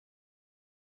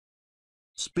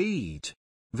Speed.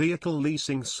 Vehicle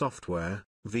Leasing Software,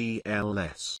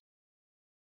 VLS.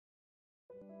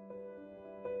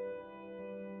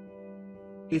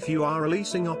 If you are a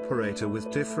leasing operator with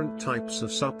different types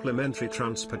of supplementary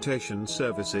transportation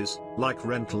services, like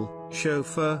rental,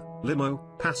 chauffeur, limo,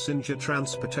 passenger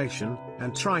transportation,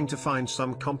 and trying to find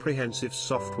some comprehensive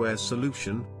software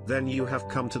solution, then you have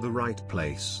come to the right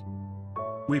place.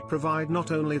 We provide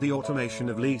not only the automation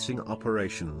of leasing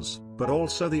operations, but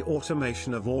also the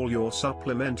automation of all your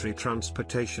supplementary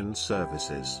transportation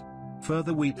services.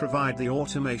 Further, we provide the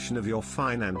automation of your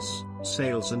finance,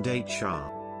 sales and HR.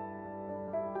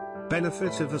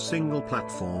 Benefit of a single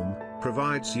platform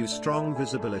provides you strong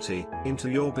visibility into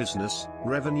your business,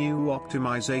 revenue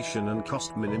optimization and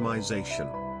cost minimization.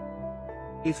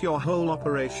 If your whole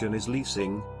operation is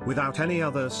leasing, without any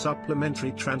other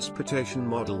supplementary transportation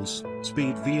models,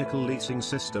 Speed Vehicle Leasing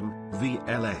System,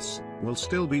 VLS, will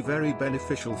still be very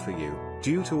beneficial for you,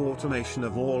 due to automation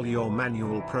of all your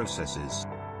manual processes.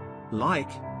 Like,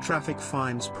 traffic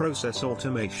fines process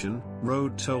automation,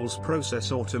 road tolls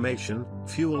process automation,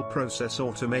 fuel process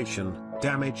automation,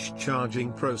 damage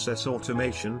charging process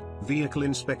automation, vehicle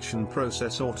inspection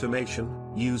process automation,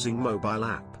 using mobile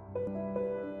app.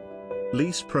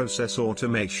 Lease process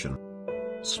automation.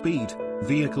 Speed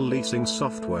Vehicle Leasing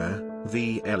Software,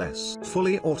 VLS,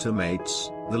 fully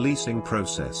automates the leasing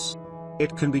process.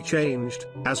 It can be changed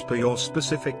as per your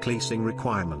specific leasing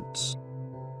requirements.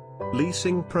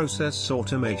 Leasing process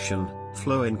automation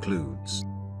flow includes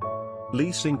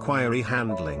lease inquiry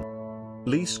handling,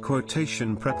 lease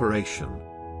quotation preparation,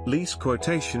 lease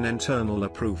quotation internal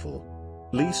approval,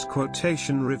 lease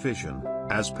quotation revision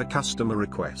as per customer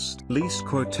request, lease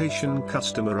quotation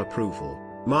customer approval,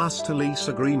 master lease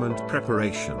agreement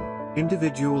preparation,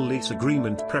 individual lease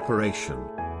agreement preparation,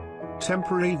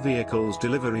 temporary vehicles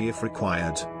delivery if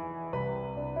required,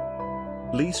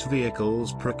 lease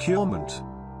vehicles procurement,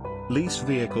 lease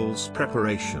vehicles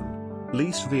preparation,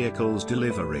 lease vehicles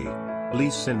delivery,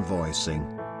 lease invoicing,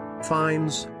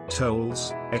 fines,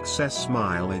 tolls, excess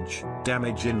mileage,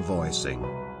 damage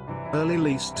invoicing, early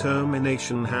lease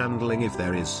termination handling if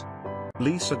there is,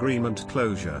 lease agreement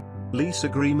closure, lease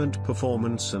agreement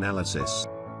performance analysis.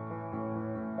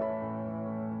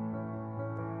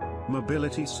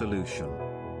 Mobility solution.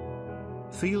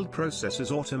 Field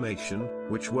processes automation,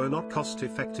 which were not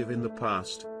cost-effective in the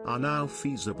past, are now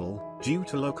feasible, due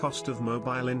to low cost of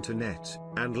mobile internet,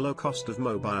 and low cost of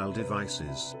mobile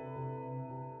devices.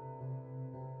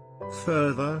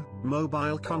 Further,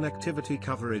 mobile connectivity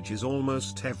coverage is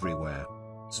almost everywhere.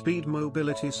 Speed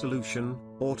Mobility Solution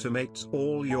automates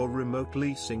all your remote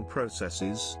leasing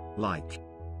processes, like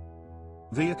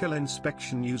vehicle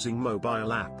inspection using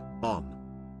mobile app, on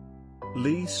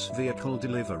lease vehicle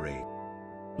delivery,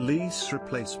 lease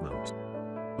replacement,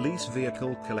 lease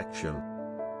vehicle collection,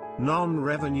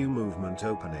 non-revenue movement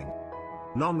opening,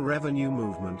 non-revenue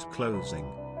movement closing,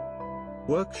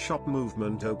 workshop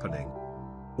movement opening,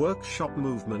 workshop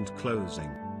movement closing,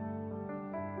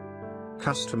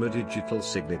 customer digital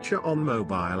signature on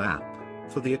mobile app,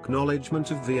 for the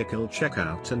acknowledgement of vehicle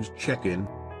checkout and check-in,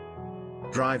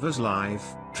 driver's live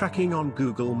tracking on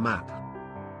Google Map,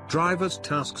 driver's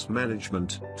tasks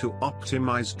management to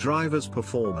optimize driver's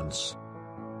performance,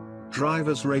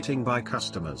 driver's rating by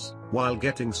customers while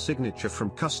getting signature from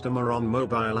customer on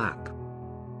mobile app.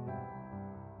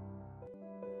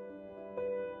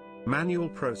 Manual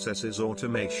processes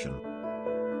automation.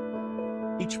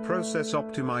 Each process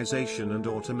optimization and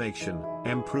automation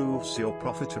improves your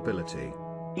profitability.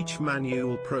 Each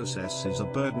manual process is a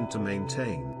burden to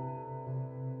maintain.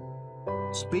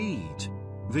 Speed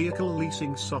Vehicle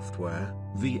Leasing Software,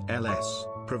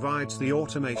 VLS, provides the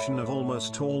automation of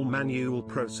almost all manual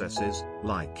processes,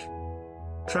 like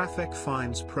traffic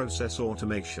fines process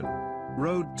automation,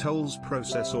 road tolls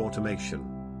process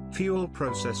automation, fuel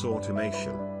process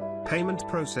automation, payment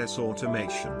process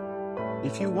automation.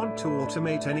 If you want to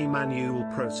automate any manual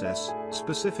process,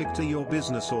 specific to your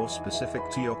business or specific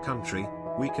to your country,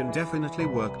 we can definitely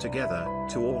work together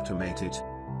to automate it.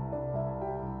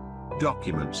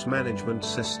 Documents Management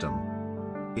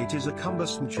System. It is a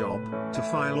cumbersome job to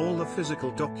file all the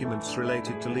physical documents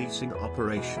related to leasing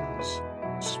operations.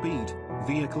 Speed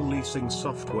Vehicle Leasing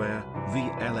Software,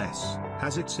 VLS,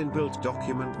 has its inbuilt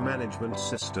Document Management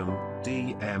System,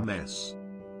 DMS.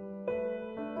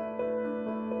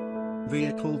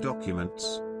 Vehicle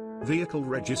documents, vehicle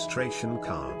registration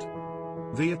card,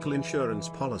 vehicle insurance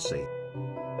policy,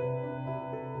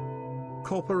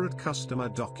 corporate customer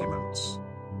documents,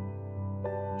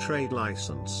 trade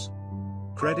license,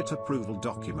 credit approval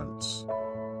documents,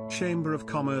 Chamber of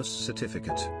Commerce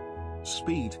certificate.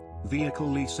 Speed Vehicle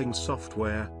Leasing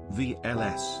Software,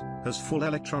 VLS, has full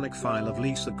electronic file of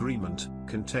lease agreement,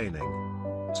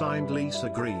 containing signed lease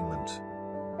agreement,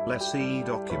 lessee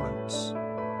documents,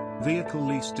 vehicle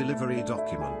lease delivery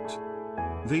document,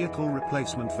 vehicle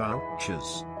replacement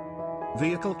vouchers,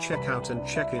 vehicle checkout and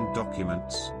check-in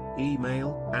documents,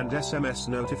 email and SMS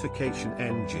notification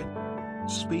engine.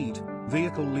 Speed,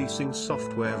 Vehicle Leasing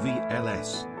Software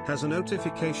VLS, has a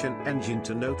notification engine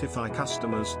to notify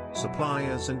customers,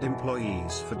 suppliers and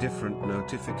employees for different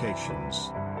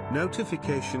notifications.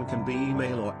 Notification can be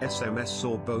email or SMS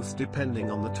or both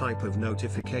depending on the type of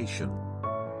notification.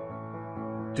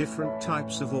 Different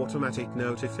types of automatic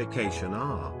notification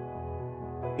are: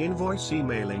 invoice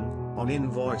emailing, on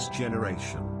invoice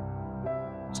generation;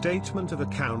 statement of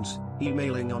account,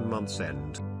 emailing on month's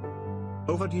end;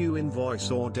 overdue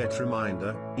invoice or debt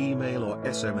reminder, email or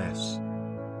SMS;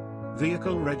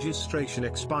 vehicle registration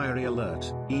expiry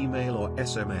alert, email or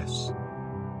SMS;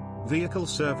 vehicle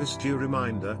service due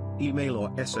reminder, email or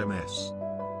SMS;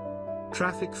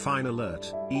 traffic fine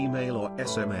alert, email or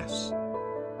SMS;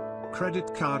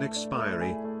 credit card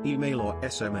expiry, email or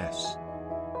SMS;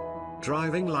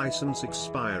 driving license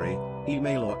expiry,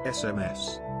 email or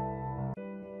SMS;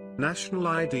 national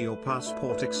ID or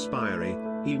passport expiry,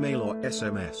 email or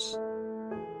SMS;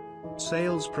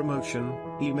 sales promotion,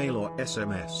 email or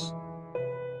SMS;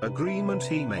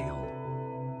 agreement email;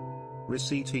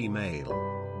 receipt email;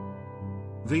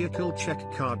 vehicle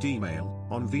check card email,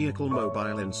 on vehicle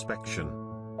mobile inspection.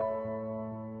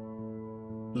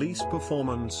 Lease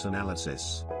performance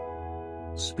analysis.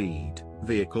 Speed,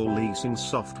 Vehicle Leasing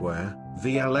Software,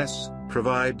 VLS,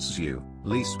 provides you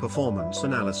lease performance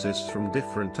analysis from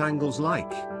different angles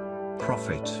like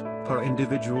profit per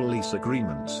individual lease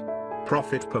agreement,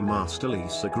 profit per master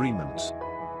lease agreement,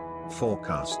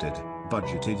 forecasted,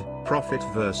 budgeted profit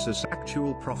versus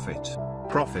actual profit,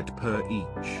 profit per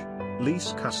each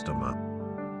lease customer.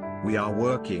 We are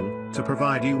working to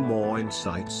provide you more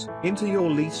insights into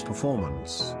your lease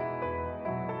performance.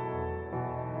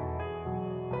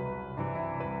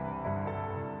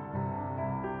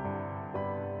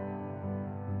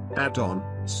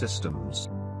 Add-on systems.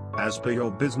 As per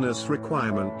your business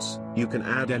requirements, you can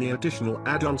add any additional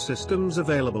add-on systems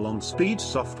available on Speed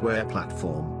software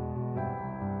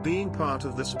platform. Being part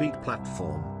of the Speed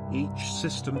platform, each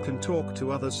system can talk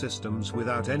to other systems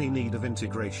without any need of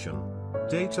integration.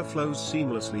 Data flows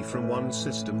seamlessly from one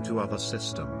system to other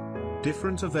system.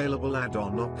 Different available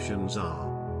add-on options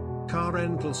are: car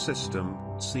rental system,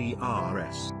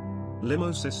 CRS;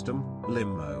 limo system,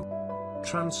 limo;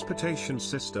 transportation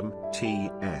system,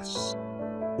 TS;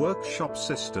 workshop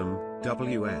system,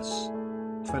 WS;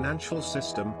 financial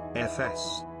system,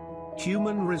 FS;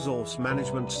 human resource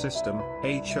management system,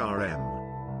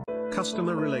 HRM;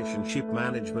 customer relationship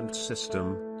management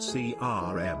system,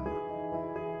 CRM.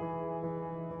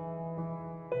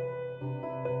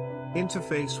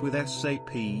 Interface with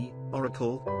SAP,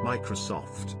 Oracle,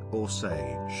 Microsoft, or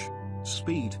Sage.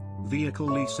 Speed, Vehicle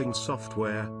Leasing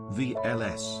Software,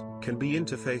 VLS, can be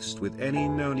interfaced with any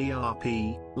known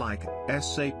ERP, like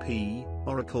SAP,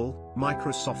 Oracle,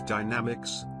 Microsoft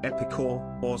Dynamics, Epicor,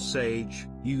 or Sage,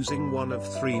 using one of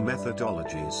three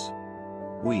methodologies.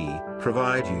 We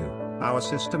provide you our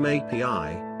system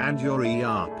API, and your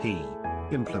ERP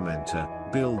implementer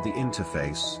build the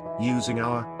interface using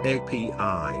our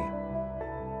API.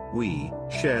 We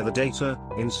share the data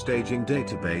in staging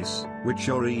database, which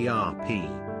your ERP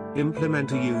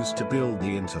implementer used to build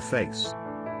the interface.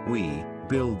 We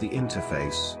build the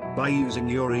interface by using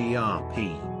your ERP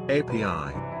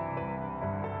API.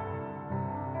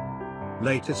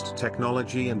 Latest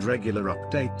technology and regular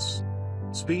updates.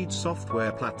 Speed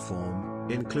software platform,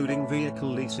 including Vehicle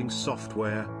Leasing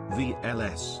Software,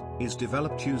 VLS, is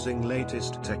developed using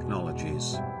latest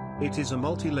technologies. It is a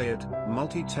multi-layered,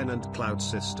 multi-tenant cloud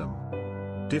system.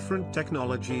 Different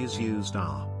technologies used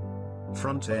are: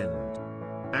 front-end,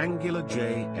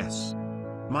 AngularJS,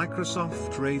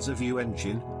 Microsoft Razor View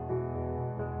Engine,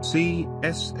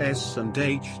 CSS and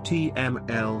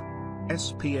HTML,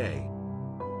 SPA,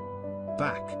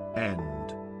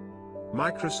 back-end,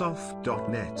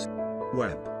 Microsoft.NET,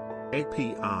 Web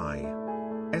API,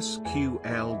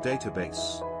 SQL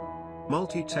database,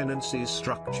 multi-tenancy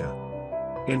structure,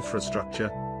 infrastructure,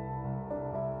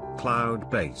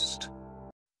 cloud-based,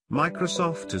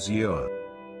 Microsoft Azure,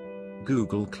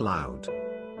 Google Cloud,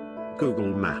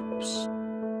 Google Maps.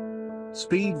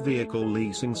 Speed Vehicle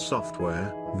Leasing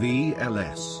Software,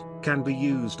 VLS, can be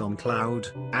used on cloud,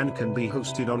 and can be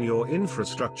hosted on your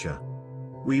infrastructure.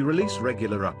 We release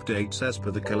regular updates as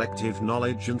per the collective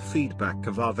knowledge and feedback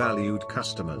of our valued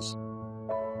customers.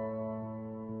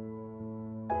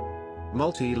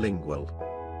 Multilingual.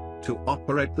 To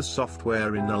operate the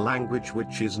software in a language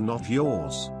which is not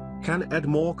yours can add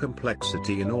more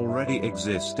complexity in already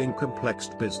existing complex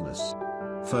business.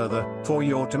 Further, for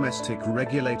your domestic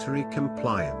regulatory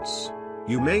compliance,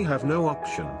 you may have no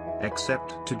option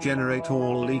except to generate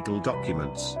all legal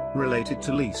documents related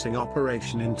to leasing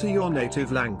operation into your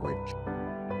native language.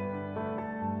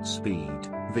 Speed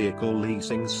Vehicle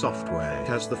Leasing Software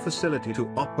has the facility to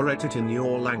operate it in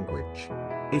your language.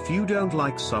 If you don't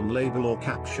like some label or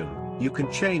caption, you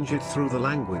can change it through the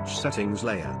language settings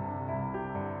layer.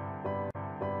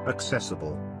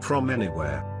 Accessible from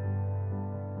anywhere.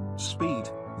 Speed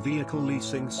Vehicle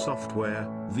Leasing Software,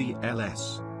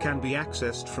 VLS, can be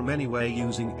accessed from anywhere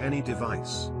using any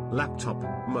device, laptop,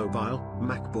 mobile,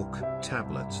 MacBook,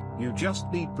 tablet. You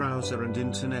just need browser and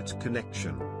internet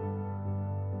connection.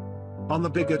 On the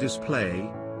bigger display,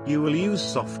 you will use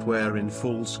software in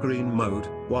full screen mode,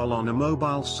 while on a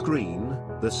mobile screen,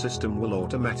 the system will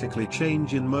automatically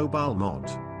change in mobile mode.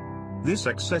 This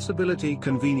accessibility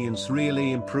convenience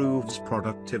really improves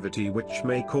productivity, which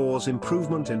may cause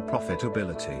improvement in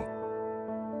profitability.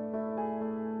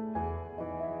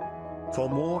 For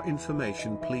more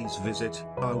information, please visit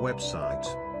our website,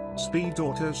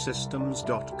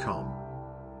 speedautosystemz.com.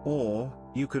 Or,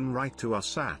 you can write to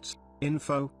us at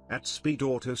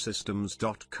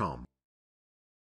info@speedautosystemz.com.